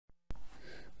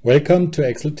Welcome to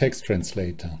Excel Text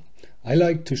Translator. I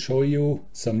like to show you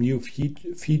some new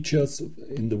features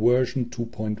in the version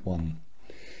 2.1.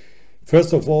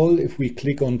 First of all, if we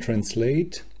click on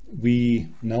Translate, we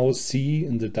now see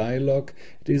in the dialog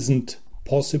it isn't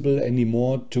possible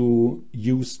anymore to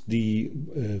use the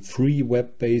free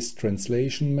web-based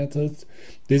translation method.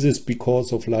 This is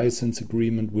because of license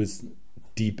agreement with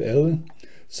DeepL.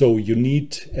 So you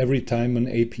need every time an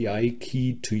API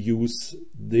key to use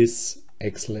this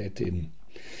Excel add-in.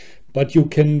 But you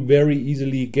can very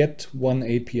easily get one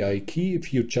API key.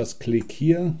 If you just click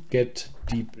here, get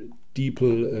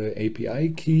DeepL API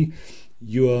key,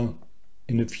 you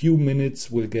in a few minutes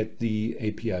will get the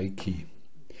API key.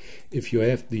 If you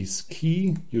have this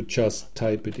key, you just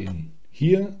type it in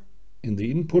here in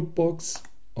the input box,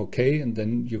 okay, and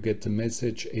then you get the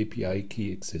message API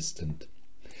key existent.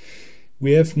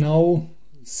 We have now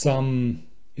some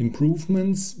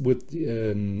improvements with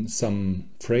some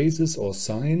phrases or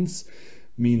signs,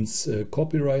 means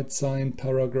copyright sign,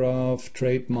 paragraph,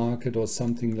 trademark or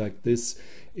something like this.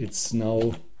 It's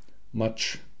now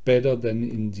much better than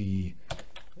in the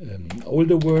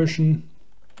older version.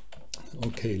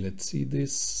 Okay, let's see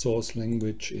this. Source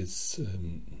language is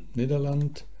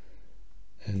Netherlands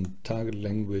and target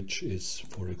language is,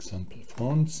 for example,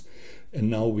 France. And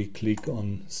now we click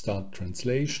on Start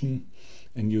Translation.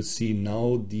 And you see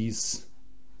now these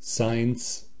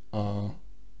signs are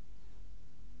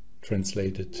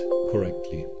translated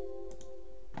correctly.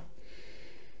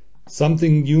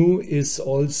 Something new is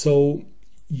also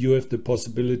you have the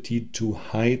possibility to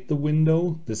hide the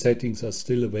window. The settings are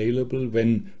still available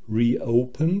when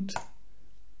reopened.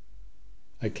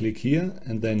 I click here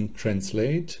and then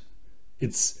translate.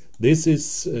 This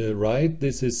is right.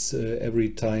 This is every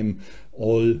time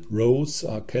all rows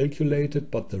are calculated,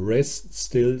 but the rest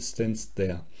still stands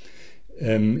there.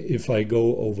 If I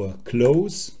go over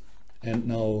close and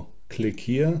now click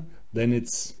here, then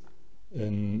it's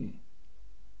I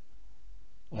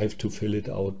have to fill it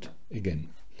out again.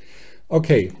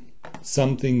 Okay,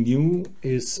 something new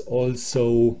is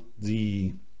also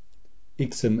the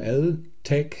XML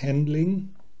tag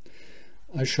handling.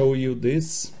 I show you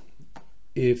this.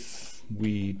 If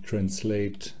we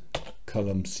translate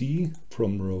column C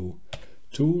from row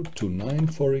 2 to 9,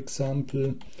 for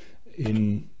example,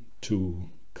 into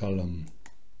column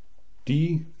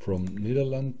D from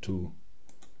Netherlands to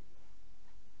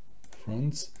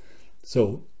France.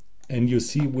 So, and you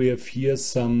see we have here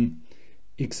some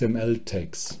XML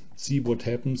tags. See what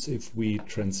happens if we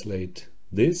translate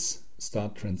this,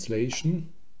 start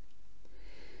translation.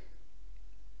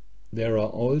 There are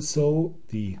also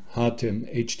the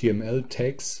HTML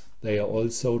tags. They are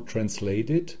also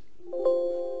translated.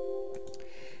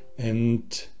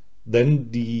 And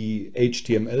then the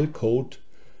HTML code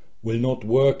will not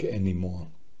work anymore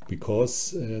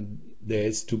because there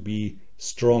is to be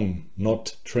strong,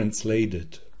 not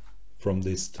translated from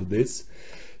this to this.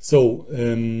 So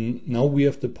now we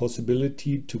have the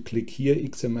possibility to click here,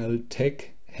 XML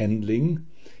tag handling.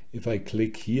 If I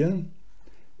click here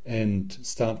and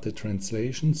start the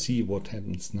translation, see what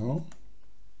happens now.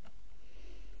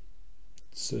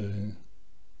 So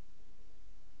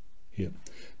here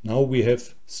now we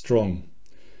have strong.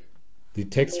 The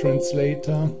text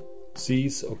translator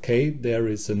sees, okay, there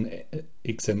is an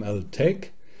XML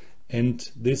tag and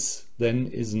this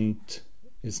then is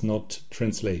not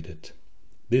translated.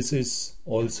 This is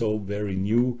also very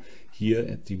new here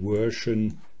at the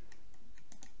version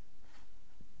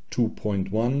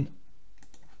 2.1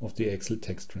 of the Excel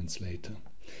Text Translator.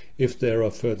 If there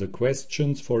are further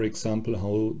questions, for example,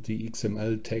 how the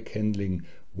XML tag handling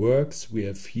works, we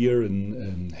have here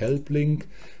a help link,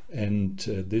 and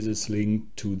this is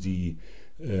linked to the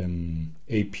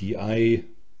API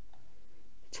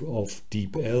of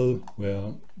DeepL,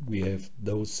 where we have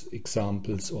those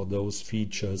examples or those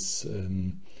features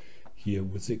here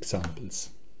with examples.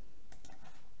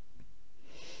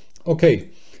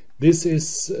 Okay, this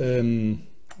is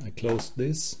I close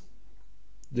this.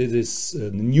 This is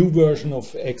the new version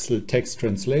of Excel Text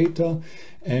Translator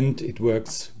and it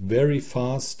works very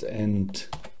fast. And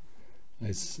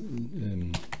let's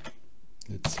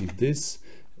see this.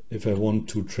 If I want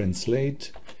to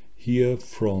translate here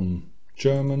from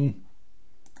German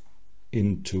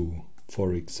into,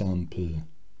 for example,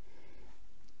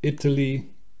 Italy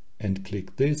and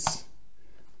click this,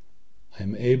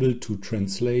 I'm able to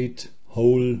translate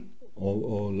whole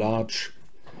or large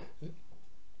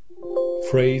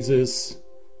phrases,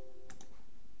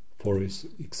 for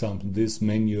example this,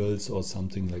 manuals or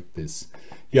something like this.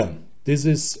 Yeah, this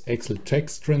is Excel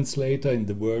Text Translator in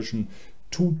the version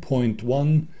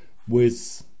 2.1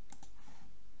 with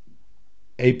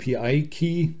API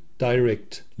key,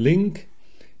 direct link,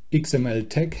 XML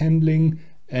tag handling,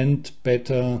 and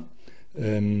better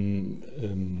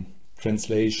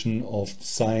translation of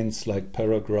signs like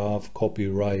paragraph,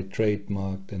 copyright,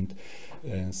 trademark, and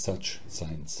such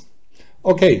signs.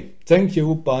 Okay, thank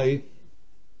you, bye.